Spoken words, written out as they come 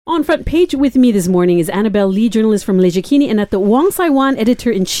On Frontpage with me this morning is Annabelle Lee, journalist from Malaysiakini, and Datuk Wong Sai Wan,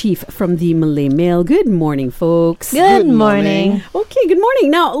 editor-in-chief from the Malay Mail. Good morning, folks. Good morning. Okay, good morning.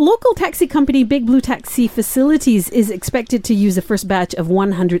 Now, local taxi company Big Blue Taxi Facilities is expected to use the first batch of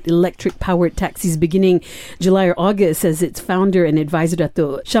 100 electric-powered taxis beginning July or August, says its founder and advisor,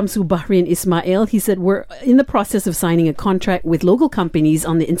 Datuk Shamsu Bahrain Ismail. He said, we're in the process of signing a contract with local companies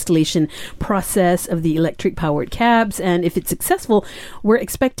on the installation process of the electric-powered cabs, and if it's successful, we're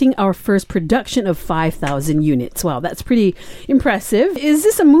expecting our first production of 5,000 units. Wow, that's pretty impressive. Is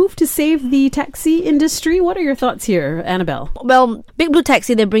this a move to save the taxi industry? What are your thoughts here, Annabelle? Well, Big Blue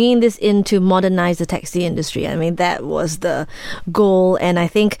Taxi, they're bringing this in to modernize the taxi industry. I mean, that was the goal. And I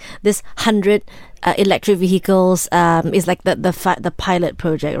think this 100 electric vehicles is like the pilot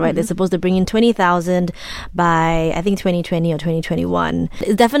project, right? Mm-hmm. They're supposed to bring in 20,000 by, I think, 2020 or 2021.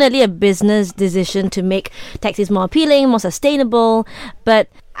 It's definitely a business decision to make taxis more appealing, more sustainable, but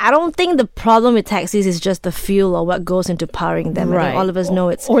I don't think the problem with taxis is just the fuel or what goes into powering them. Right. I think all of us know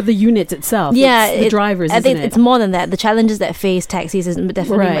it's... Or the units itself. Yeah. It's the drivers, I think isn't it? It's more than that. The challenges that face taxis is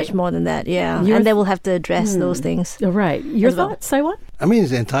definitely much more than that, yeah. And they will have to address those things. Right. Your thoughts, Sai Wan? I mean,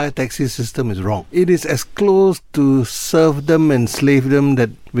 the entire taxi system is wrong. It is as close to serfdom and slavedom that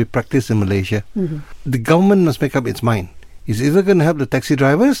we practice in Malaysia. Mm-hmm. The government must make up its mind. It's either going to help the taxi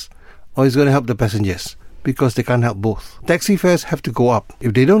drivers or it's going to help the passengers, because they can't help both. Taxi fares have to go up.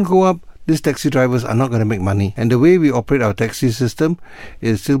 If they don't go up, these taxi drivers are not going to make money. And the way we operate our taxi system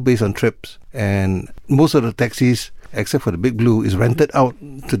is still based on trips. And most of the taxis, except for the Big Blue, is rented out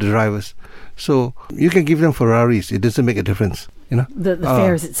to the drivers. So you can give them Ferraris. It doesn't make a difference. You know, the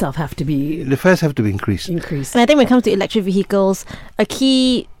fares itself have to be... The fares have to be increased. And I think when it comes to electric vehicles, a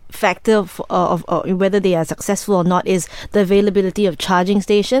key factor of whether they are successful or not is the availability of charging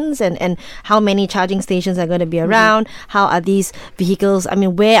stations and how many charging stations are going to be around. How are these vehicles, I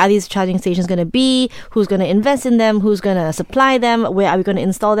mean, where are these charging stations going to be? Who's going to invest in them? Who's going to supply them? Where are we going to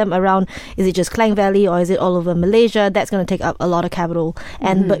install them around? Is it just Klang Valley or is it all over Malaysia? That's going to take up a lot of capital.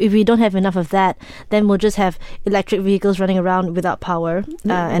 And but if we don't have enough of that, then we'll just have electric vehicles running around without power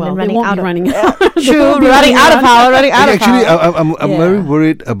and then running out of running out of power. Actually, I'm very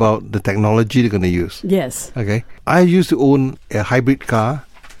worried about the technology they're going to use. Yes. Okay. I used to own a hybrid car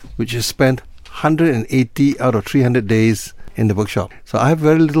which has spent 180 out of 300 days in the workshop. So I have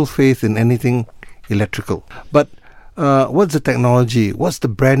very little faith in anything electrical. But what's the technology? What's the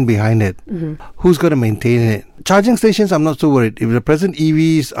brand behind it? Mm-hmm. Who's going to maintain it? Charging stations, I'm not so worried. If the present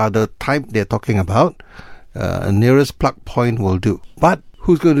EVs are the type they're talking about, nearest plug point will do. But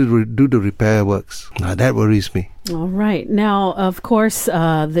who's going to do the repair works? Now, that worries me. All right. Now, of course,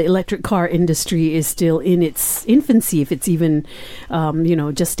 the electric car industry is still in its infancy, if it's even,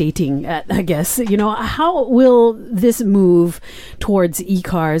 gestating, I guess. You know, how will this move towards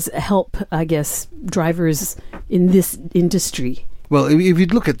e-cars help, I guess, drivers in this industry? Well, if you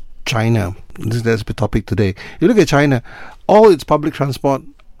look at China, that's the topic today. You look at China, all its public transport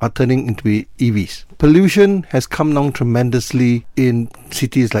are turning into EVs. Pollution has come down tremendously in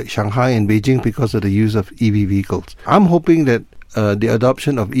cities like Shanghai and Beijing because of the use of EV vehicles. I'm hoping that the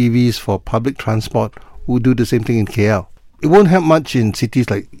adoption of EVs for public transport will do the same thing in KL. It won't help much in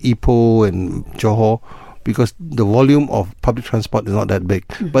cities like Ipoh and Johor because the volume of public transport is not that big.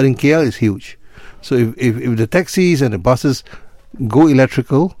 Mm-hmm. But in KL, it's huge. So if the taxis and the buses go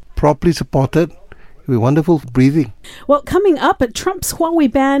electrical, properly supported, it'll be wonderful for breathing. Well, coming up, Trump's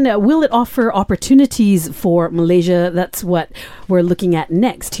Huawei ban, will it offer opportunities for Malaysia? That's what we're looking at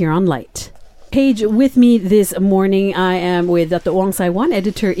next here on Lite. Page with me this morning. I am with Datuk Wong Sai Wan,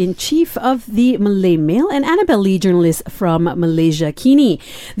 editor-in-chief of the Malay Mail, and Annabelle Lee, journalist from Malaysiakini.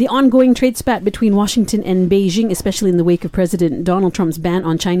 The ongoing trade spat between Washington and Beijing, especially in the wake of President Donald Trump's ban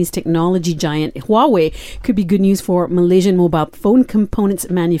on Chinese technology giant Huawei, could be good news for Malaysian mobile phone components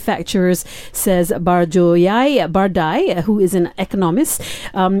manufacturers, says Barjoyai Bardai, who is an economist.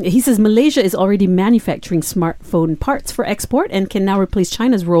 He says Malaysia is already manufacturing smartphone parts for export and can now replace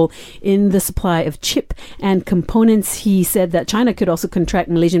China's role in the supply of chip and components. He said that China could also contract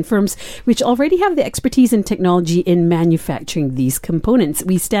Malaysian firms which already have the expertise and technology in manufacturing these components.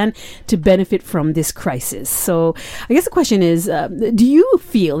 We stand to benefit from this crisis. So I guess the question is, do you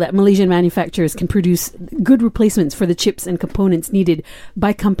feel that Malaysian manufacturers can produce good replacements for the chips and components needed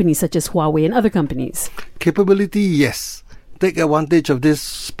by companies such as Huawei and other companies? Capability, yes. Take advantage of this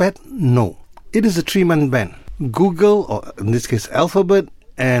spat? No. It is a 3-month ban. Google, or in this case Alphabet,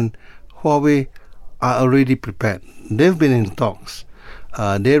 and Huawei are already prepared. They've been in talks.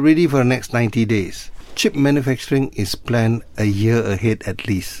 They're ready for the next 90 days. chip manufacturing is planned a year ahead at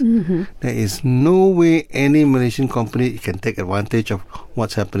least. There is no way any Malaysian company can take advantage of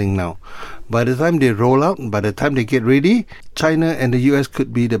what's happening now. By the time they roll out, by the time they get ready, China and the US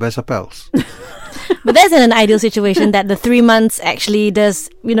could be the best of pals. But that's in an ideal situation that the 3 months actually does,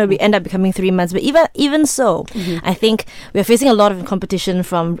 we end up becoming 3 months. But even so, I think we're facing a lot of competition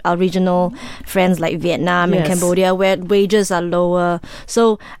from our regional friends like Vietnam and Cambodia, where wages are lower.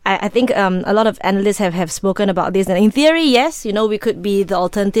 So I think a lot of analysts have spoken about this. And in theory, yes, we could be the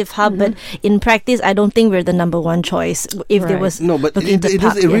alternative hub. But in practice, I don't think we're the number one choice. If there was no, but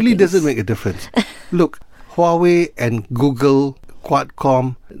it really doesn't make a difference. Look, Huawei and Google,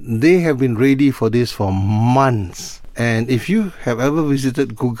 Qualcomm, they have been ready for this for months. And if you have ever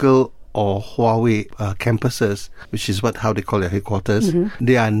visited Google or Huawei campuses, which is how they call their headquarters,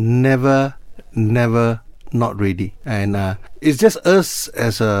 they are never not ready. And it's just us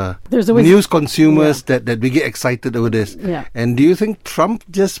as news consumers that we get excited over this. Yeah. And do you think Trump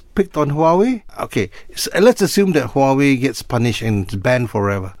just picked on Huawei? Okay, so let's assume that Huawei gets punished and it's banned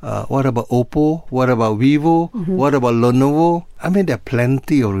forever. What about Oppo? What about Vivo? What about Lenovo? I mean, there are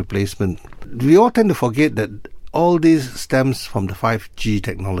plenty of replacement. We all tend to forget that all this stems from the 5G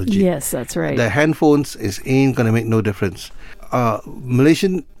technology. Yes, that's right. The handphones ain't going to make no difference.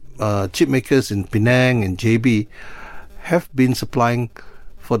 Malaysian chip makers in Penang and JB have been supplying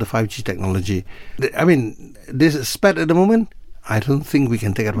for the 5G technology. I mean, this is spat at the moment. I don't think we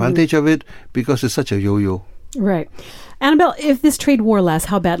can take advantage of it because it's such a yo-yo. Right. Annabelle, if this trade war lasts,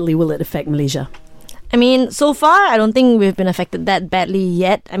 how badly will it affect Malaysia? I mean, so far, I don't think we've been affected that badly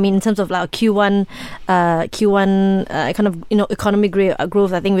yet. I mean, in terms of like Q1 kind of, economic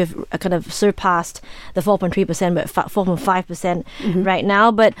growth, I think we've kind of surpassed the 4.3%, but 4.5% right now.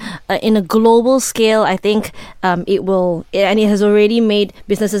 But in a global scale, I think it will, and it has already made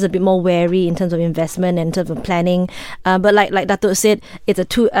businesses a bit more wary in terms of investment and in terms of planning. But like Datuk said, it's a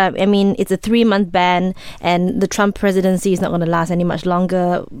 3-month ban, and the Trump presidency is not going to last any much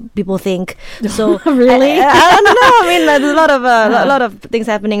longer, people think. So. Really? I don't know. I mean, there's a lot of things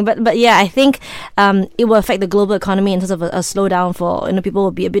happening, but yeah, I think it will affect the global economy in terms of a slowdown. For people will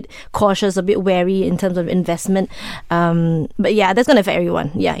be a bit cautious, a bit wary in terms of investment. But yeah, that's going to affect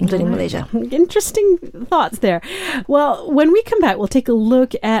everyone. Yeah, including Malaysia. Interesting thoughts there. Well, when we come back, we'll take a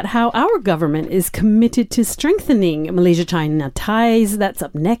look at how our government is committed to strengthening Malaysia-China ties. That's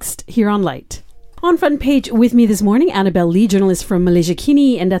up next here on Lite. On Frontpage with me this morning, Annabelle Lee, journalist from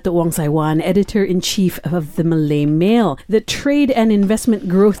Malaysiakini, and Datuk Wong Sai Wan, editor-in-chief of the Malay Mail. The trade and investment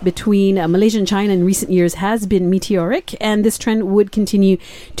growth between Malaysia and China in recent years has been meteoric, and this trend would continue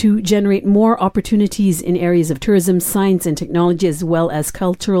to generate more opportunities in areas of tourism, science and technology, as well as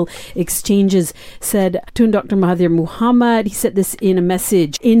cultural exchanges, said Tun Dr. Mahathir Mohamad. He said this in a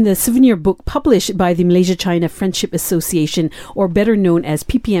message in the souvenir book published by the Malaysia-China Friendship Association, or better known as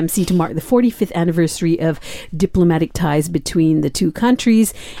PPMC, to mark the 45th anniversary of diplomatic ties between the two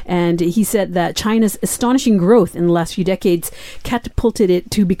countries. And he said that China's astonishing growth in the last few decades catapulted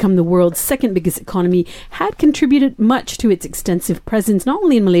it to become the world's second biggest economy, had contributed much to its extensive presence, not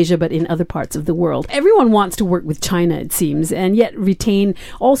only in Malaysia, but in other parts of the world. Everyone wants to work with China, it seems, and yet retain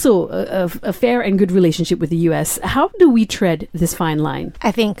also a fair and good relationship with the US. How do we tread this fine line?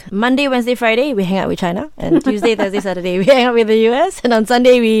 I think Monday, Wednesday, Friday, we hang out with China, and Tuesday, Thursday, Saturday, we hang out with the US, and on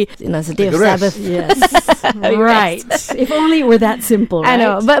Sunday, it's a day of Sabbath. Yes. Right. If only it were that simple, right? I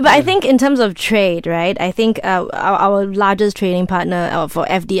know. But I think in terms of trade, right, I think our largest trading partner for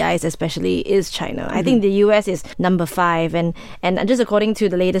FDIs especially is China. I think the US is number 5. And just according to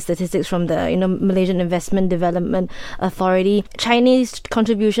the latest statistics from the Malaysian Investment Development Authority, Chinese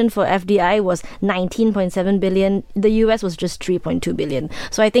contribution for FDI was 19.7 billion. The US was just 3.2 billion.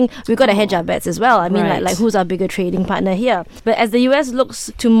 So I think we've got to hedge our bets as well. I mean, like who's our bigger trading partner here? But as the US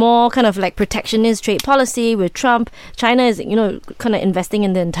looks to more kind of like protectionist trade policy with Trump, China is, kind of investing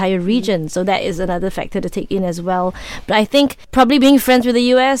in the entire region. So that is another factor to take in as well. But I think probably being friends with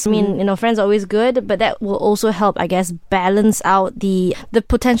the US, I mean, friends are always good, but that will also help, I guess, balance out the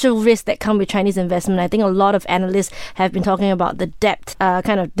potential risks that come with Chinese investment. I think a lot of analysts have been talking about the debt,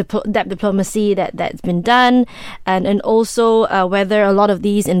 debt diplomacy that's been done, and also whether a lot of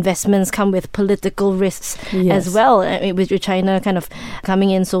these investments come with political risks as well, with China kind of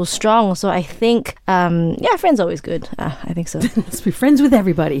coming in so strong. So I think, friends are always good. I think so. Let's be friends with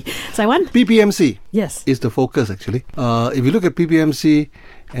everybody. Saiwan? PPMC is the focus, actually. If you look at PPMC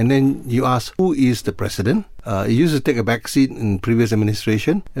and then you ask who is the president, It used to take a back seat in previous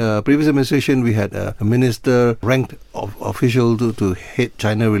administration. Previous administration, we had a minister ranked official to head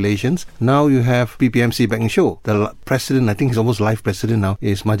China relations. Now you have PPMC Beng Show. The president, I think he's almost life president now,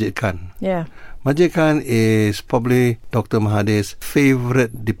 is Majid Khan. Yeah. Majid Khan is probably Dr. Mahathir's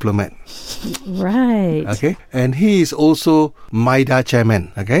favourite diplomat. Right. Okay. And he is also MIDA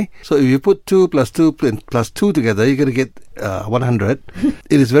chairman. Okay. So if you put 2 plus 2 plus 2 together, you're going to get 100.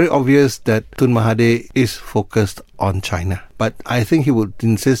 It is very obvious that Tun Mahathir is focused on China. But I think he would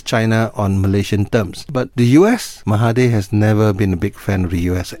insist China on Malaysian terms. But the US, Mahathir has never been a big fan of the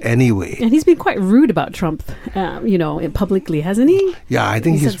US anyway. And he's been quite rude about Trump, publicly, hasn't he? Yeah, I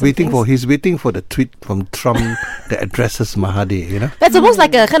think he's waiting for the tweet from Trump that addresses Mahathir, That's almost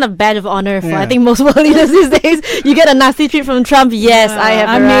like a kind of badge of honor for I think most world leaders these days. You get a nasty tweet from Trump. Yes, I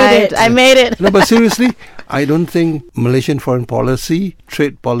have arrived. I made it. No, but seriously, I don't think Malaysian foreign policy,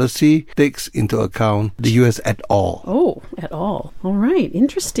 trade policy takes into account the US at all. Oh, at all. All right.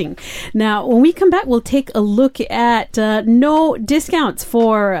 Interesting. Now, when we come back, we'll take a look at no discounts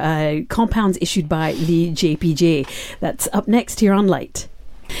for compounds issued by the JPJ. That's up next here on Lite.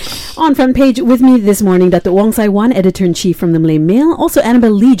 On Frontpage with me this morning, Datuk Wong Sai Wan, Editor-in-Chief from the Malay Mail. Also,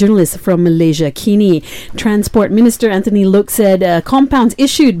 Annabelle Lee, journalist from Malaysiakini. Transport Minister Anthony Look said compounds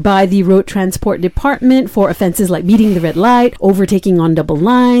issued by the Road Transport Department for offences like beating the red light, overtaking on double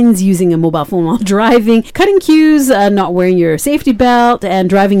lines, using a mobile phone while driving, cutting queues, not wearing your safety belt, and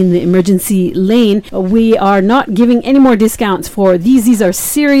driving in the emergency lane. We are not giving any more discounts for these. These are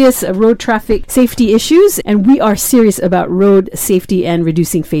serious road traffic safety issues, and we are serious about road safety and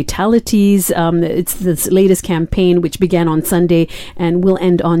reducing fatalities. It's this latest campaign which began on Sunday and will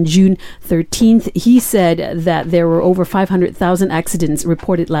end on June 13th. He said that there were over 500,000 accidents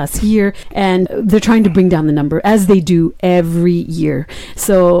reported last year, and they're trying to bring down the number, as they do every year.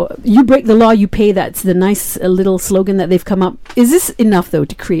 So you break the law, you pay. That's the nice little slogan that they've come up. Is this enough, though,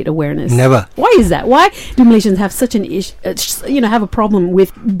 to create awareness? Never. Why is that? Why do Malaysians have such an issue, have a problem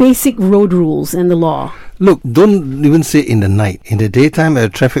with basic road rules and the law? Look, don't even say in the night. In the daytime at a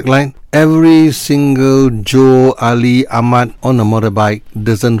traffic light, every single Joe, Ali, Ahmad on a motorbike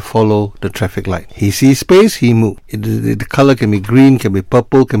doesn't follow the traffic light. He sees space, he moves. The color can be green, can be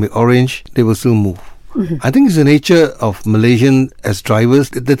purple, can be orange. They will still move. Mm-hmm. I think it's the nature of Malaysian as drivers.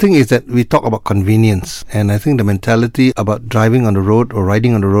 The thing is that we talk about convenience, and I think the mentality about driving on the road or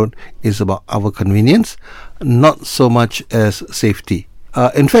riding on the road is about our convenience, not so much as safety.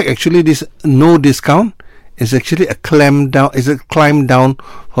 In fact, actually, this no discount is actually a climb down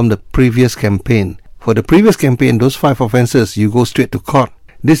from the previous campaign. For the previous campaign, those 5 offences, you go straight to court.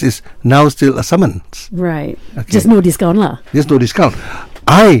 This is now still a summons. Right. Okay. Just no discount lah. Just no discount.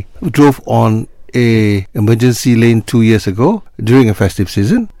 I drove on a emergency lane 2 years ago during a festive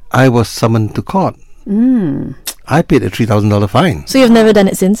season. I was summoned to court. I paid a $3,000 fine. So you've never done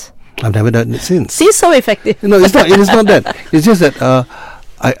it since? I've never done it since. See, so effective. No, it's not. It is not that. It's just that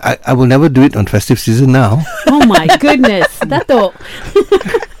I will never do it on festive season now. Oh my goodness, Datuk.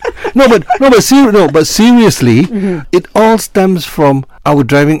 But seriously, it all stems from our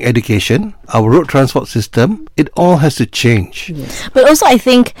driving education, our road transport system. It all has to change. Yes. But also, I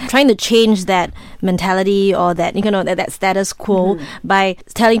think trying to change that mentality or that that status quo by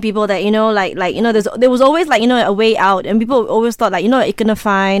telling people that there was always a way out, and people always thought it's gonna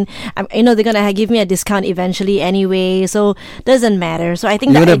fine. They're gonna give me a discount eventually anyway, so doesn't matter. So I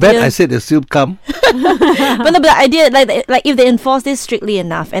think you're gonna bet I said it'll still come. But the idea like if they enforce this strictly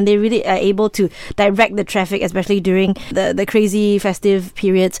enough and they really are able to direct the traffic, especially during the crazy festive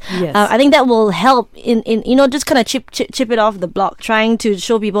periods, yes. I think that will help in just kind of chip it off the block, trying to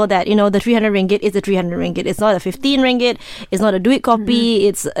show people that the 300 ringgit is the 300 ringgit. It's not a 15 ringgit. It's not a do it copy.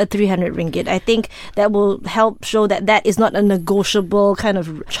 It's a 300 ringgit. I think that will help show that is not a negotiable kind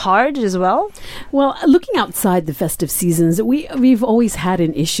of charge as well. Well, looking outside the festive seasons, we've always had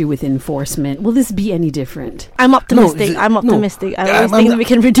an issue with enforcement. Will this be any different? I'm optimistic. I always think that we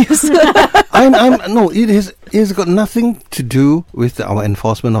can reduce. It has got nothing to do with our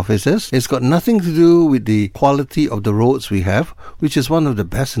enforcement officers. It's got nothing to do with the quality of the roads we have, which is one of the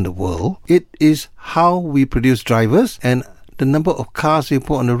best in the world. It is how we produce drivers and the number of cars we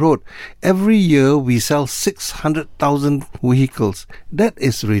put on the road. Every year we sell 600,000 vehicles. That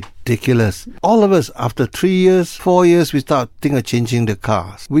is ridiculous. All of us, after 3 years, 4 years, we start thinking of changing the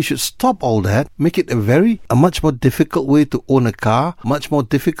cars. We should stop all that, make it a much more difficult way to own a car, much more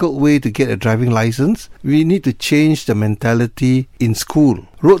difficult way to get a driving license. We need to change the mentality in school.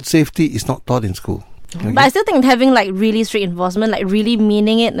 Road safety is not taught in school. But I still think having like really strict enforcement, like really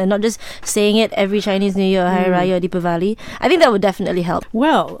meaning it and not just saying it every Chinese New Year, Hari Raya, or Deepavali, I think that would definitely help.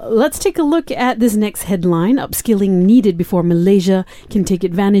 Well, let's take a look at this next headline. Upskilling needed before Malaysia can take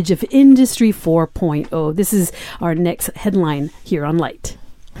advantage of Industry 4.0. This is our next headline here on Lite.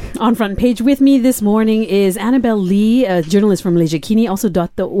 On front page with me this morning is Annabelle Lee, a journalist from Malaysiakini, also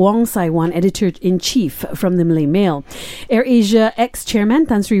Datuk Wong Sai Wan, editor-in-chief from the Malay Mail. AirAsia ex-chairman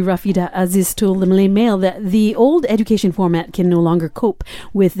Tan Sri Rafida Aziz told the Malay Mail that the old education format can no longer cope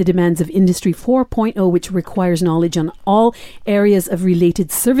with the demands of Industry 4.0, which requires knowledge on all areas of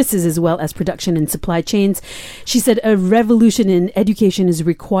related services as well as production and supply chains. She said a revolution in education is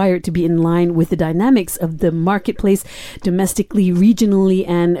required to be in line with the dynamics of the marketplace, domestically, regionally,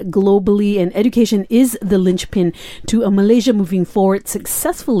 and globally, and education is the linchpin to a Malaysia moving forward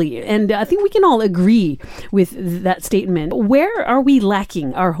successfully. And I think we can all agree with that statement. Where are we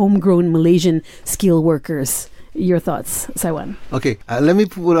lacking our homegrown Malaysian skilled workers? Your thoughts, Saiwan? Okay, let me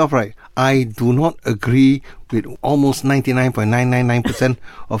put it up right. I do not agree with almost 99.999%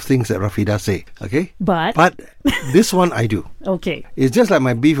 of things that Rafida say. Okay? But this one I do. Okay. It's just like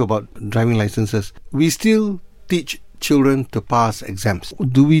my beef about driving licenses. We still teach children to pass exams.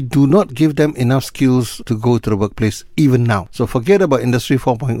 We do not give them enough skills to go to the workplace even now. So forget about Industry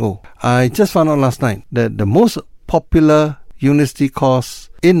 4.0. I just found out last night that the most popular university course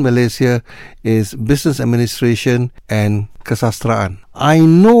in Malaysia is business administration and kesastraan. I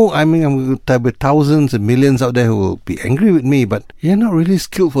know, there will be thousands and millions out there who will be angry with me, but you're not really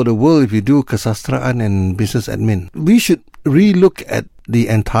skilled for the world if you do kesastraan and business admin. We should relook at the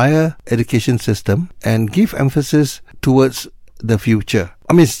entire education system and give emphasis towards the future.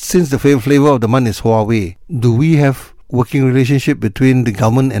 Since the flavor of the month is Huawei, do we have working relationship between the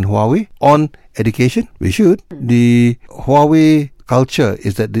government and Huawei on education? We should. The Huawei culture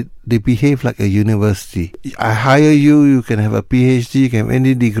is that they behave like a university. I hire you, you can have a PhD, you can have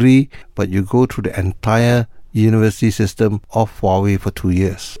any degree, but you go through the entire university system of Huawei for 2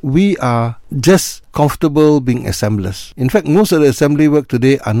 years. We are just comfortable being assemblers. In fact, most of the assembly work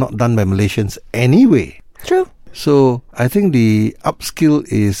today are not done by Malaysians anyway. True. So I think the upskill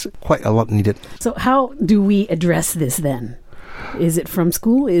is quite a lot needed. So how do we address this then? Is it from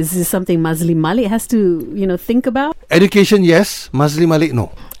school? Is this something Mazli Malik has to, think about? Education, yes. Mazli Malik,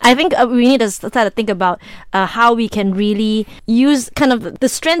 no. I think we need to start to think about how we can really use kind of the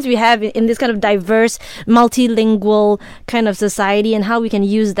strengths we have in this kind of diverse, multilingual kind of society, and how we can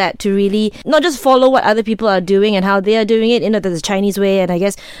use that to really not just follow what other people are doing and how they are doing it. There's a Chinese way, and I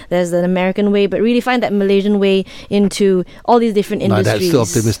guess there's an American way, but really find that Malaysian way into all these different industries. That's still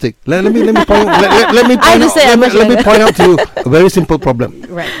optimistic. Let me point out to you a very simple problem.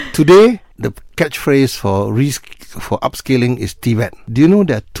 Right. Today, the catchphrase for upscaling is TVET. Do you know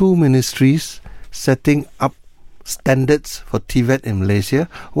there are 2 ministries setting up standards for TVET in Malaysia?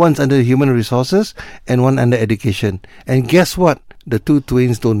 One's under human resources and one under education. And guess what? The two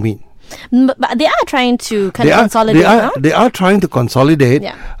twins don't meet. But they are trying to consolidate. They are trying to consolidate,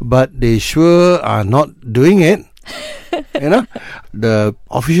 but they sure are not doing it. The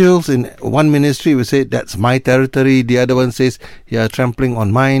officials in one ministry will say that's my territory, the other one says you're trampling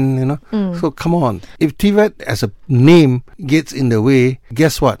on mine. So come on, if TVET as a name gets in the way,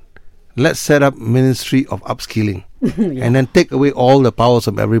 guess what? Let's set up Ministry of Upskilling and then take away all the powers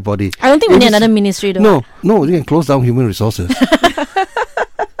of everybody. I don't think we need another ministry though. No, you can close down human resources.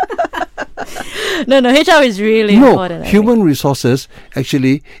 No, HR is really important. Human resources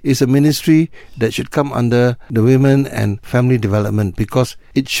actually is a ministry that should come under the women and family development, because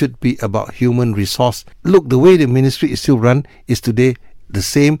it should be about human resource. Look, the way the ministry is still run is today the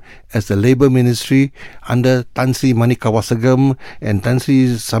same as the Labour Ministry under Tan Sri Manikawasagam and Tan Sri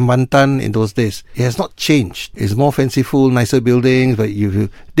Sambantan in those days. It has not changed. It's more fanciful, nicer buildings, but if you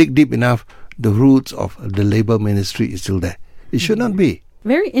dig deep enough, the roots of the Labour Ministry is still there. It should not be.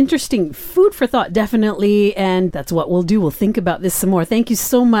 Very interesting. Food for thought, definitely. And that's what we'll do. We'll think about this some more. Thank you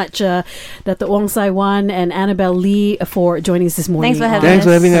so much, Datuk Wong Sai Wan and Annabelle Lee, for joining us this morning. Thanks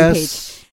for having us. Frontpage.